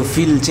दुःख दिएको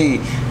फिल चाहिँ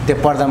त्यो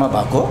पर्दामा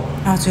भएको?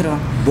 हजुर,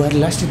 बुहारी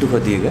लास्टै दुःख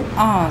दिएको।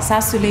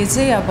 सासूले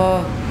चाहिँ अब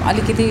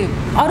अलिकति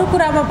अरू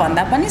कुरामा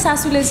भन्दा पनि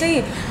सासूले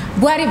चाहिँ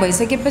बुहारी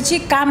भइसकेपछि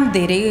काम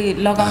धेरै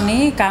लगाउने,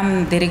 काम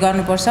धेरै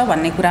गर्नुपर्छ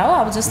भन्ने कुरा हो।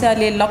 अब जस्तै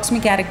अहिले लक्ष्मी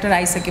क्यारेक्टर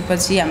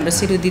आइसकेपछि, हाम्रो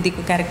सिरु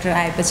दिदीको क्यारेक्टर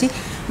आएपछि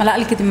मलाई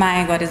अलिकति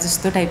माया गरे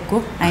जस्तो टाइपको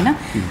होइन,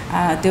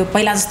 त्यो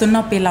पहिला जस्तो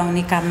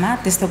नपेलाउने काममा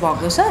त्यस्तो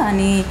भएको छ।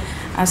 अनि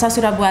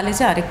ससुरा बुवाले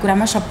चाहिँ हरेक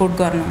कुरामा सपोर्ट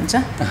गर्नुहुन्छ।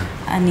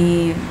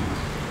 अनि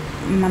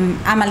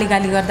आमाले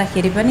गाली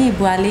गर्दाखेरि पनि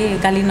बुवाले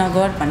गाली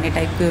नगर भन्ने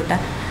टाइपको एउटा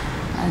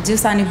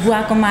जिउस। अनि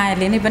बुवाको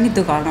मायाले नै पनि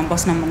त्यो घरमा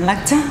बस्न मन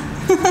लाग्छ।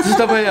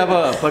 तपाईँ अब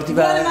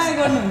प्रतिभा माया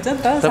गर्नुहुन्छ नि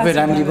त तपाईँ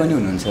राम्री पनि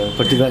हुनुहुन्छ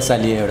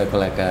प्रतिभाशाली एउटा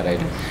कलाकार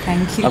होइन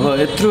थ्याङ्क यू अब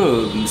यत्रो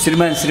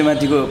श्रीमान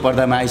श्रीमतीको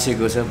पर्दामा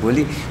आइसकेको छ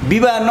भोलि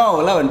विवाह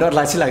नहोला भन्ने डर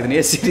लाग्छ लाग्दैन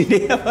यसरी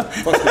नै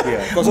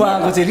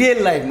उहाँको चाहिँ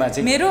रियल लाइफमा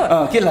चाहिँ मेरो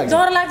के लाग्छ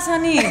डर लाग्छ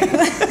नि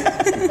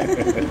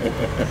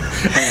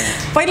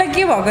पहिला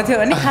के भएको थियो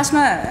भने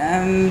खासमा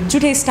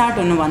जुठे स्टार्ट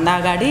हुनुभन्दा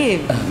अगाडि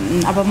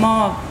अब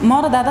म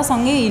र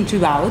दादासँगै इन्ट्री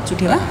भयो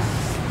जुठेमा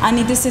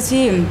अनि त्यसपछि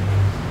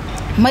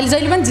मैले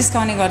जहिले पनि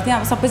जिस्काउने गर्थेँ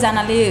अब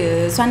सबैजनाले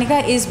स्वानिका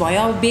एज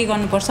भयो अब बिहे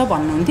गर्नुपर्छ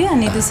भन्नुहुन्थ्यो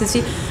अनि त्यसपछि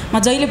म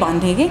जहिले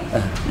भन्थेँ कि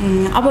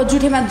अब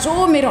जुठेमा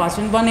जो मेरो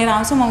हस्बेन्ड बनेर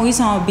आउँछ म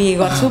उहीसँग बिहे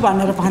गर्छु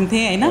भनेर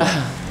भन्थेँ होइन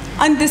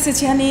अनि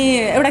त्यसपछि अनि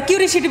एउटा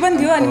क्युरियोसिटी पनि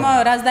थियो अनि म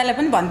राजदालाई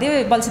पनि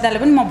भन्थेँ बल्छीदालाई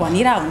पनि म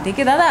भनिरहेको हुन्थेँ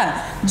कि दादा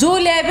जो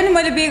ल्याए पनि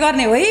मैले बिहे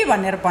गर्ने हो है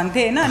भनेर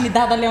भन्थेँ होइन अनि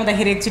दादा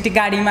ल्याउँदाखेरि एकचोटि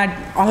गाडीमा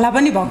हल्ला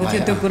पनि भएको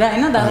थियो त्यो कुरा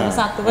होइन दादाको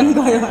साथो पनि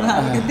गयो होला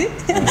अलिकति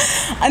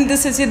अनि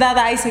त्यसपछि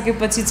दादा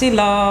आइसकेपछि चाहिँ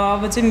ल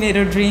अब चाहिँ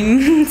मेरो ड्रिम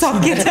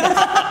सकिएछ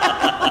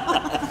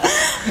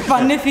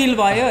भन्ने फिल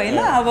भयो होइन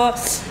अब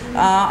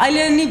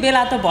अहिले नि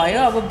बेला त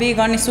भयो अब बिहे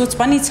गर्ने सोच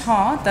पनि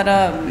छ तर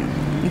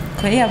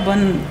खै अब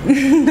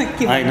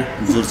होइन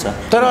जुर्छ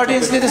तर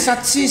अडियन्सले त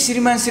साँच्चै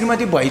श्रीमान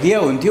श्रीमती भइदिया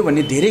हुन्थ्यो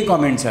भन्ने धेरै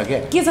कमेन्ट छ क्या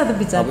के छ त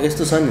विचार अब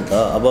यस्तो छ नि त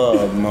अब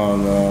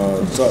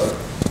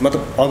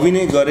मतलब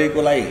अभिनय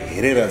गरेकोलाई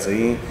हेरेर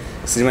चाहिँ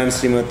श्रीमान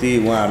श्रीमती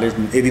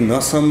उहाँहरूले यदि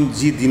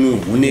नसम्झिदिनु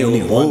हुने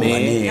हो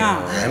भने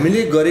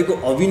हामीले गरेको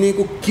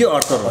अभिनयको के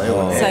अर्थ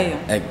रह्यो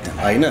एकदम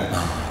होइन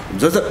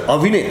जस्तो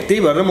अभिनय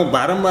त्यही भएर म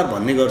बारम्बार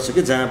भन्ने गर्छु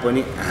कि जहाँ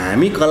पनि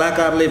हामी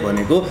कलाकारले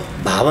भनेको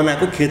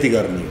भावनाको खेती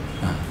गर्ने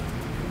हो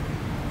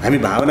हामी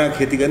भावना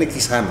खेती गर्ने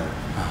किसान हो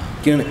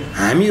किनभने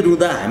हामी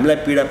रुँदा हामीलाई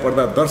पीडा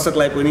पर्दा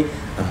दर्शकलाई पनि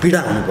पीडा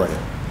हुनु पर्यो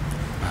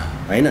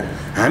होइन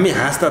हामी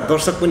हाँस्दा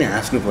दर्शक पनि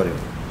हाँस्नु पर्यो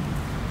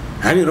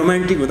हामी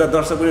रोमान्टिक हुँदा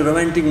दर्शक पनि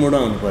रोमान्टिक मोडमा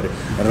हुनु पर्यो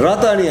र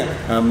त अनि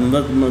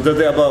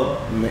जस्तै अब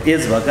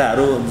एज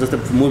भएकाहरू जस्तै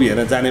मुभी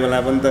हेर्न जाने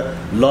बेला पनि त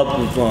लभ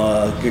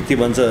के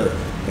भन्छ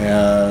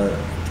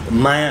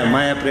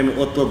माया प्रेम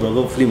ओतप्रोत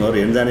भएको फिल्महरू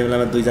हेर्न जाने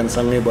बेलामा दुईजना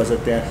सँगै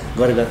बसेर त्यहाँ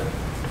गरेका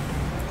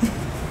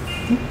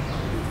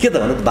के त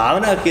भन्नु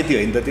भावना के थियो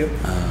होइन त त्यो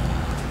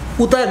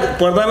उता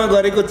पर्दामा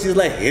गरेको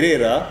चिजलाई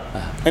हेरेर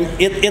अनि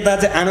यता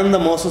चाहिँ आनन्द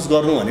महसुस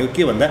गर्नु भनेको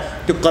के भन्दा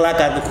त्यो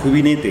कलाकारको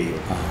खुबी नै त्यही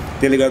हो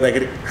त्यसले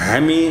गर्दाखेरि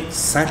हामी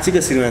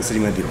साँच्चीको श्रीमान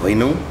श्रीमती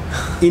होइनौँ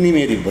यिनी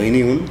मेरी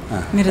बहिनी हुन्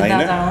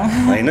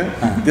होइन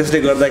त्यसले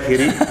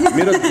गर्दाखेरि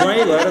मेरो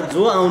ज्वाइँ भएर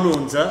जो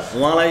आउनुहुन्छ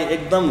उहाँलाई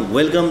एकदम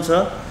वेलकम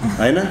छ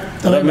होइन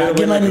र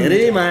मेरो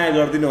धेरै माया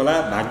गरिदिनु होला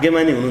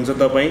भाग्यमानी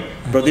हुनुहुन्छ तपाईँ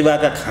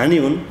प्रतिभाका खानी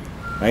हुन्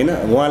होइन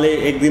उहाँले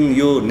एक दिन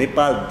यो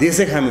नेपाल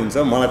देशै खानुहुन्छ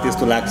मलाई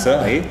त्यस्तो लाग्छ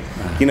है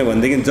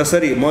किनभनेदेखि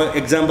जसरी म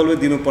एक्जाम्पलमै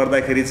दिनु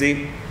पर्दाखेरि चाहिँ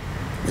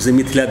जस्तै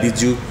मिथिला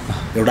दिजु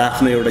एउटा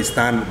आफ्नो एउटा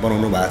स्थान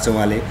बनाउनु भएको छ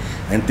उहाँले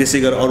अनि त्यसै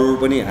गरी अरू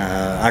पनि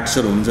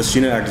आर्टिस्टहरू हुनुहुन्छ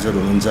सिनियर आर्टिस्टहरू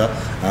हुनुहुन्छ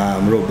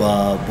हाम्रो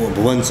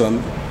भुवन चन्द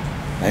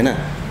होइन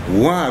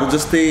उहाँहरू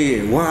जस्तै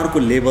उहाँहरूको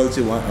लेभल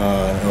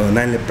चाहिँ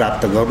नानीले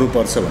प्राप्त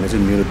गर्नुपर्छ भन्ने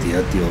चाहिँ मेरो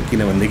ध्येय त्यो हो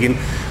किनभनेदेखि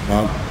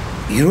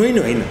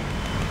हिरोइन होइन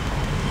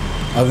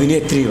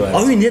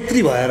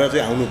अभिनेत्री भएर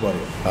चाहिँ आउनु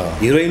पर्यो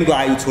हिरोइनको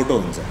आयु छोटो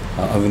हुन्छ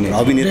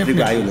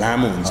अभिनेत्रीको आयु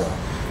लामो हुन्छ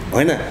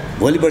होइन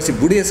भोलि पर्सि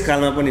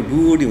बुढेसकालमा पनि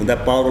बुढी हुँदा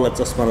पावरवाला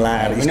चस्मा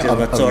लगाएर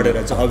स्टेजमा चढेर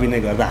चाहिँ अभिनय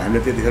गर्दा हामीले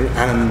त्यतिखेर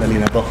आनन्द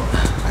लिन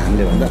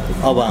हामीले भन्दा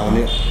अब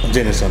आउने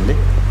जेनेरेसनले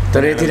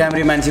तर यति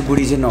राम्री मान्छे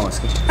बुढी चाहिँ नहोस्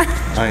कि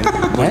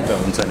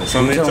हुन्छ नि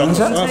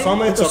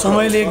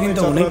समयले एक दिन त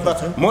हुनै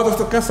पर्छ म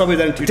जस्तो कहाँ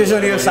सबैजना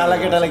त्यसरी यो साला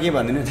केटालाई के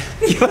भनिदिनु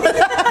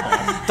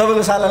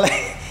तपाईँको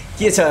सालालाई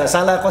के छ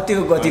साला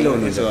कतिको गतिलो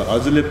हुनुहुन्छ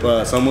हजुरले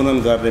सम्बोधन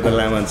गर्ने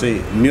बेलामा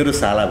चाहिँ मेरो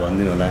साला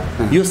भनिदिनु होला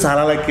यो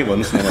सालालाई के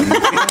भन्नुहोस् न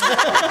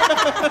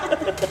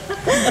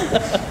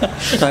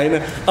होइन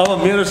अब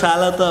मेरो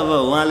साला त अब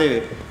उहाँले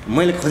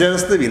मैले खोजे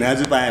जस्तै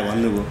भिनाजु पाएँ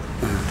भन्नुभयो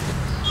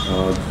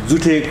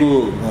जुठेको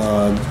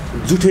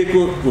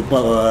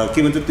के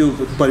भन्छ त्यो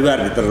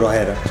परिवारभित्र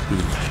रहेर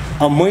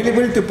अब मैले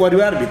पनि त्यो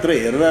परिवारभित्र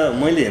हेरेर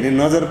मैले हेर्ने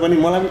नजर पनि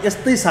मलाई पनि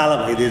यस्तै साला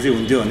भइदिए चाहिँ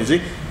हुन्थ्यो भने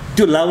चाहिँ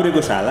त्यो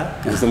लाउरेको साला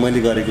जस्तो मैले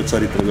गरेको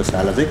चरित्रको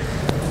साला चाहिँ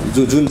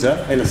जुन छ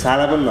अहिले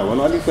साला पनि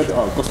नभनौँ अलिकति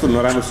कस्तो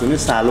नराम्रो सुन्यो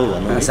सालो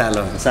भनौँ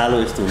सालो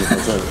यस्तो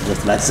हुनुपर्छ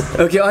जस्तो लाग्छ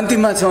ओके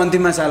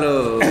अन्तिममा सालो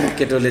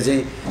केटोले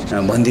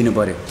चाहिँ भनिदिनु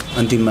पर्यो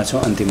अन्तिममा छ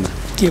अन्तिममा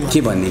के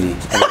भनिदिने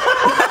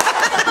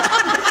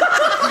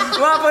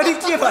उहाँ पनि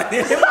के भन्ने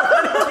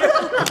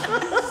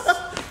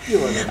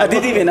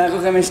दिदी भेनाको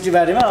केमिस्ट्री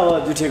बारेमा अब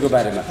जुठेको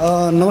बारेमा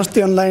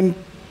नमस्ते अनलाइन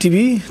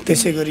टिभी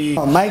त्यसै गरी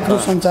माइक्रो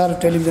सञ्चार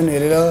टेलिभिजन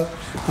हेरेर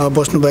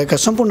बस्नुभएका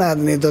सम्पूर्ण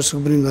आदरणीय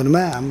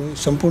दर्शकवृन्दहरूमा हाम्रो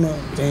सम्पूर्ण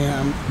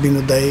चाहिँ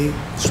विनोद दाई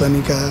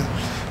स्वानिका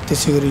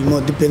त्यसै गरी म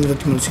दिपेन्द्र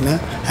तिमल सिन्हा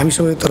हामी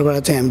सबै तर्फबाट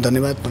चाहिँ हामी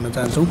धन्यवाद भन्न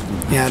चाहन्छौँ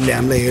यहाँहरूले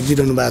हामीलाई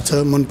हेरिदिइरहनु भएको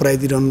छ मन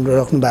पराइदिइरहनु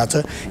राख्नु भएको छ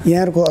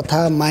यहाँहरूको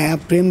अथाह माया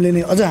प्रेमले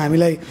नै अझ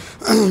हामीलाई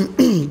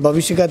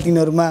भविष्यका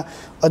दिनहरूमा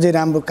अझै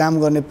राम्रो काम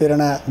गर्ने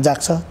प्रेरणा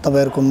जाग्छ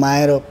तपाईँहरूको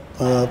माया र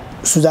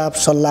सुझाव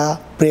सल्लाह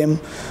प्रेम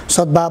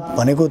सद्भाव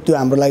भनेको त्यो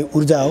हाम्रो लागि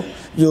ऊर्जा हो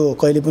यो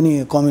कहिले पनि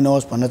कमी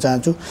नहोस् भन्न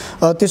चाहन्छु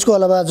त्यसको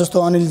अलावा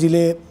जस्तो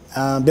अनिलजीले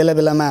बेला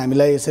बेलामा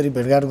हामीलाई यसरी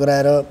भेटघाट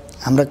गराएर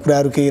हाम्रा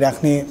कुराहरू केही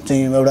राख्ने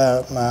चाहिँ एउटा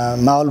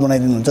माहौल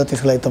बनाइदिनुहुन्छ,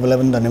 त्यसको लागि तपाईँलाई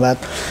पनि धन्यवाद।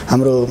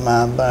 हाम्रो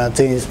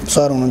चाहिँ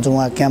सर हुनुहुन्छ,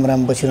 उहाँ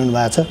क्यामेरामा बसिरहनु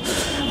भएको छ,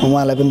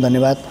 उहाँलाई पनि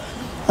धन्यवाद।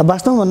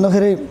 वास्तवमा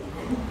भन्दाखेरि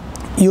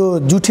यो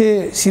जुठे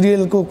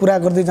सिरियलको कुरा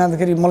गर्दै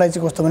जाँदाखेरि मलाई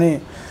चाहिँ कस्तो भने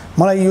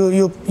मलाई यो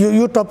यो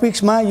यो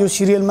टपिक्समा यो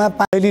सिरियलमा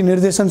शैली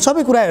निर्देशन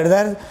सबै कुरा हेर्दा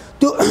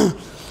त्यो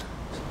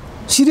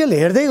सिरियल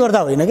हेर्दै गर्दा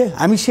होइन क्या,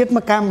 हामी सेटमा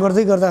काम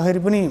गर्दै गर्दाखेरि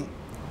पनि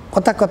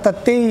कता कता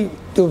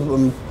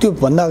त्यो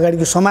भन्दा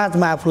अगाडिको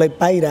समाजमा आफूलाई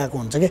पाइरहेको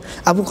हुन्छ क्या,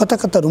 आफू कता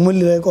कता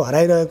रुमलिरहेको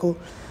हराइरहेको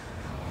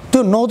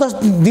त्यो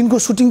 9-10 दिनको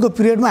सुटिङको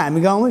पिरियडमा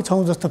हामी गाउँमै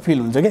छौँ जस्तो फिल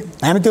हुन्छ क्या।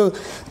 हामी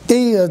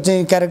त्यही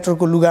चाहिँ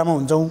क्यारेक्टरको लुगामा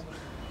हुन्छौँ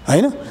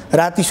होइन,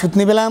 राति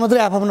सुत्ने बेलामा मात्रै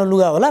आफ्नो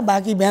लुगा होला,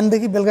 बाँकी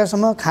बिहानदेखि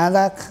बेलुकासम्म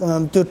खाँदा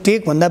त्यो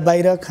टेकभन्दा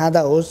बाहिर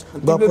खाँदा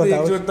होस् गफ गर्दा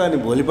होस्। अनि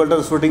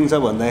भोलिपल्ट सुटिङ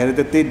छ भन्दाखेरि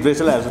त त्यही ड्रेस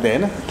लगाएको छु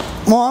होइन,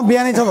 म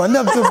बिहानै छ भन्दा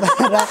त्यो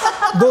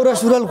दौरा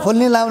सुरुवाल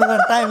खोल्ने लाउनु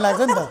टाइम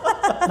लाग्छ नि त,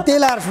 त्यही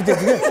लाएर सुतेको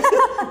छु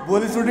क्या।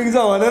 भोलि सुटिङ छ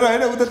भनेर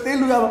होइन, उता त्यही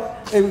लुगामा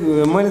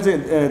मैले चाहिँ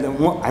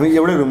हामी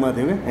एउटै रुममा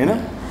थियौँ कि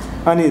होइन,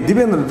 अनि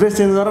दिपेन्द्र ड्रेस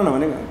चेन्ज गर न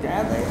भने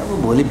कहाँ त अब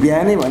भोलि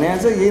बिहानै भनेको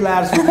छ यही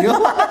लाएर सुत्यो।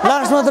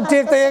 लास्टमा त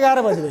टेक त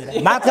 11 बजी भएर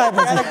भात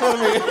खाएपछि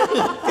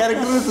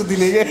क्यारेक्टरै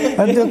सुतिने कि।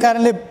 अनि त्यो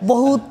कारणले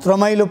बहुत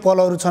रमाइलो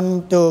पलहरू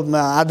छन्, त्यो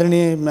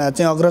आदरणीय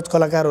चाहिँ अग्रज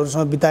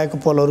कलाकारहरूसँग बिताएको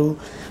पलहरू।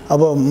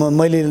 अब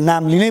मैले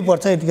नाम लिनै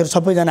पर्छ, यतिखेर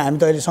सबैजना हामी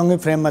त अहिले सँगै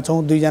फ्रेममा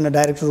छौँ। 2 जना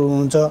डाइरेक्टर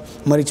हुनुहुन्छ,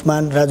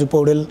 मरिचमान, राजु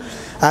पौडेल,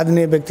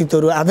 आदरणीय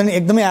व्यक्तित्वहरू, आदरणीय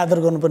एकदमै आदर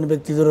गर्नुपर्ने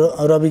व्यक्तित्वहरू,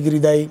 रवि गिरी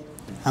दाई,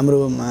 हाम्रो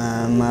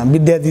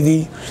विद्या दिदी,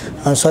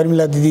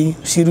 शर्मिला दिदी,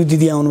 सिरु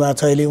दिदी आउनुभएको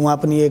छ अहिले। उहाँ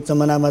पनि एक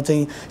जमानामा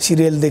चाहिँ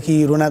सिरियलदेखि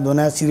रोना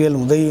धोना सिरियल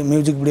हुँदै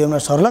म्युजिक भिडियोमा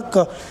सर्लक्क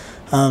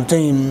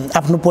चाहिँ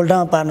आफ्नो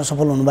पोल्टामा पार्न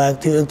सफल हुनुभएको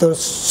थियो। एक त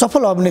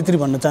सफल अभिनेत्री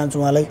भन्न चाहन्छु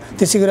उहाँलाई।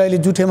 त्यसै गरी अहिले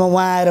जुठेमा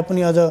उहाँ आएर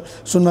पनि अझ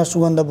सुनमा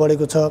सुगन्ध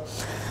बढेको छ।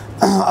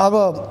 अब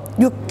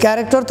यो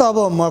क्यारेक्टर त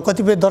अब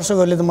कतिपय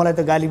दर्शकहरूले त मलाई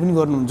त गाली पनि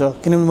गर्नुहुन्छ,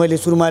 किनभने मैले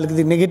सुरुमा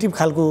अलिकति नेगेटिभ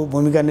खालको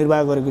भूमिका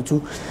निर्वाह गरेको छु।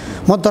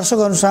 म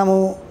दर्शकहरू सामु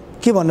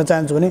के भन्न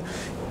चाहन्छु भने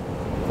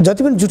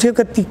जति पनि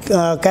जुठेका ती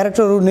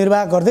क्यारेक्टरहरू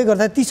निर्वाह गर्दै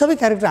गर्दा ती सबै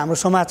क्यारेक्टर हाम्रो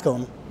समाजका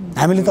हुन्,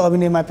 हामीले त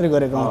अभिनय मात्रै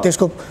गरेका हौँ,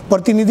 त्यसको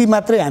प्रतिनिधि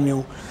मात्रै हामी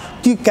हौँ।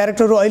 ती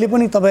क्यारेक्टरहरू अहिले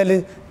पनि तपाईँहरूले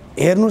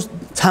हेर्नुहोस्,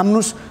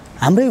 छाम्नुहोस्,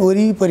 हाम्रै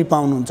वरिपरि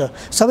पाउनुहुन्छ।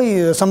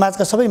 सबै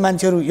समाजका सबै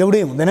मान्छेहरू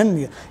एउटै हुँदैनन्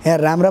नि, यहाँ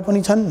राम्रा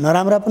पनि छन्,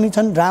 नराम्रा पनि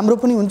छन्, राम्रो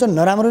पनि हुन्छ,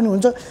 नराम्रो पनि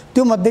हुन्छ।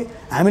 त्यो मध्ये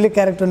हामीले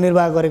क्यारेक्टर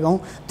निर्वाह गरेका हौँ,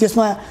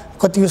 त्यसमा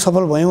कतिको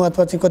सफल भयौँ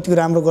अथवा चाहिँ कतिको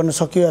राम्रो गर्न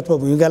सक्यो अथवा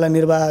भूमिकालाई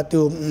निर्वाह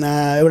त्यो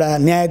एउटा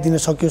न्याय दिन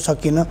सक्यो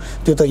सकिएन,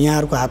 त्यो त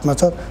यहाँहरूको हातमा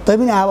छ।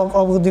 तैपनि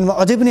अबको दिनमा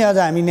अझै पनि अझ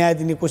हामी न्याय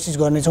दिने कोसिस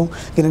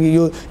गर्नेछौँ, किनकि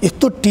यो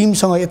यस्तो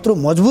टिमसँग, यत्रो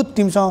मजबुत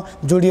टिमसँग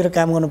जोडिएर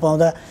काम गर्न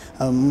पाउँदा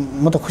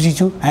म त खुसी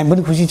छु, हामी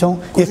पनि खुसी छौँ।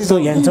 यस्तो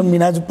ह्यान्डसम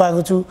मिनाजु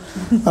पाएको छु।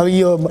 अब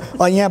यो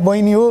यहाँ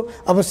बहिनी हो,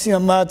 अब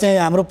चाहिँ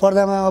हाम्रो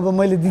पर्दामा अब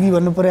मैले दिदी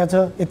भन्नु परेको छ,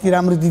 यति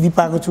राम्रो दिदी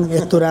पाएको छु,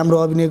 यस्तो राम्रो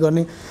अभिनय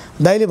गर्ने।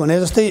 दाइले भने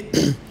जस्तै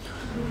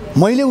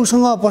मैले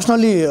उसँग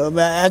पर्सनली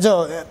एज अ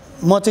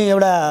म चाहिँ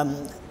एउटा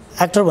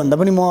एक्टर भन्दा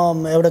पनि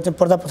म एउटा चाहिँ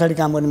पर्दा पछाडि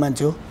काम गर्ने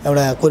मान्छे हो,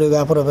 एउटा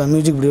कोरियोग्राफर अथवा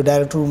म्युजिक भिडियो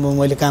डाइरेक्टर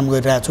मैले काम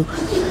गरिरहेको छु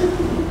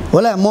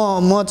होला।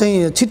 म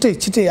चाहिँ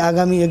छिट्टै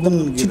आगामी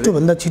एकदम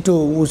छिट्टोभन्दा छिट्टो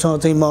उसँग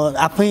चाहिँ म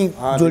आफै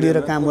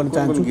जोडिएर काम गर्न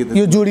चाहन्छु,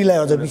 यो जोडीलाई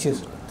अझ विशेष।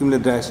 तिमीले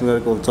डाइरेक्सन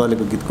गरेको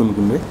चलेको गीत कुन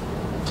रे?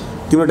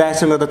 तिम्रो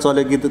डाइरेक्सन गर्दा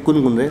चलेको गीत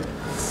कुन रे?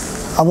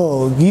 अब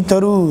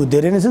गीतहरू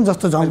धेरै नै छन्,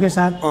 जस्तो झम्के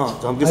साथ,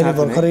 अहिले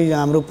भर्खरै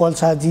हाम्रो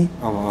पल्साजी,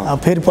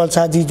 फेरि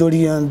पल्साजी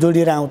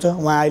जोडिएर आउँछ,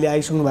 उहाँ अहिले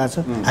आइसक्नु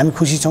भएको छ। हामी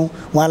खुसी छौँ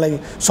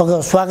उहाँलाई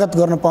स्वागत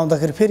गर्न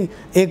पाउँदाखेरि। फेरि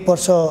 1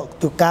 वर्ष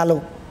त्यो कालो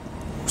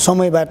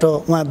समयबाट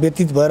उहाँ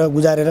व्यतीत भएर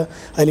गुजारेर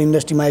अहिले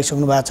इन्डस्ट्रीमा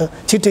आइसक्नु भएको छ।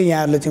 छिट्टै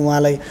यहाँहरूले चाहिँ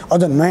उहाँलाई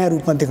अझ नयाँ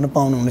रूपमा देख्न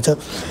पाउनुहुनेछ।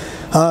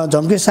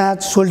 झम्के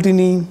साथ,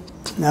 सोल्टिनी,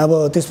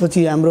 अब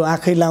त्यसपछि हाम्रो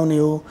आँखै लाउने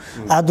हो,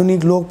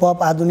 आधुनिक लोक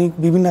पप, आधुनिक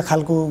विभिन्न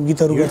खालको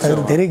गीतहरू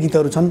गर्दाखेरि धेरै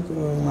गीतहरू छन्।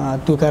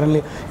 त्यो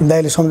कारणले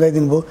दाइले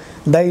सम्झाइदिनु भयो।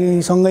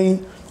 दाइसँगै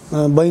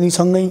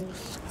बहिनीसँगै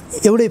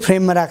एउटै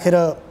फ्रेममा राखेर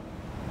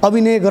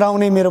अभिनय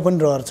गराउने मेरो पनि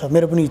रहर छ,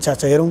 मेरो पनि इच्छा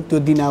छ। हेरौँ त्यो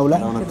दिन आउला।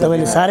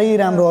 तपाईँले साह्रै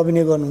राम्रो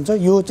अभिनय गर्नुहुन्छ।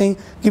 यो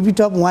चाहिँ किप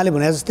इट अप, उहाँले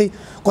भने जस्तै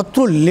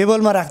कत्रो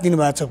लेभलमा राखिदिनु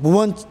भएको छ।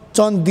 भुवन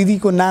चन्द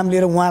दिदीको नाम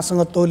लिएर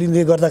उहाँसँग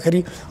तोलिँदै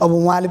गर्दाखेरि अब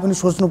उहाँले पनि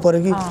सोच्नु पऱ्यो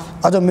कि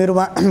अझ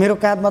मेरो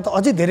काँधमा त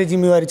अझै धेरै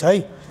जिम्मेवारी छ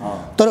है।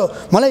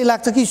 तर मलाई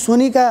लाग्छ कि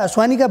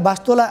स्वानिका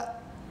वास्तोला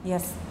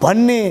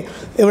भन्ने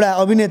एउटा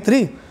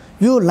अभिनेत्री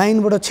यो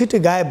लाइनबाट छिट्टै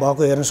गायब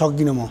भएको हेर्न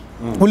सक्दिनँ म।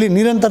 उसले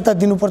निरन्तरता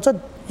दिनुपर्छ,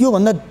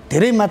 योभन्दा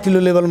धेरै माथिल्लो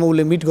लेभलमा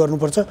उसले मिट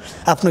गर्नुपर्छ,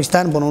 आफ्नो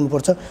स्थान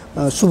बनाउनुपर्छ।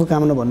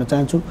 शुभकामना भन्न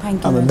चाहन्छु।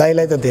 अब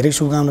दाइलाई त धेरै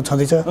शुभकामना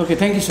छँदैछ। Okay,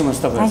 thank you so much.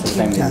 तपाईँ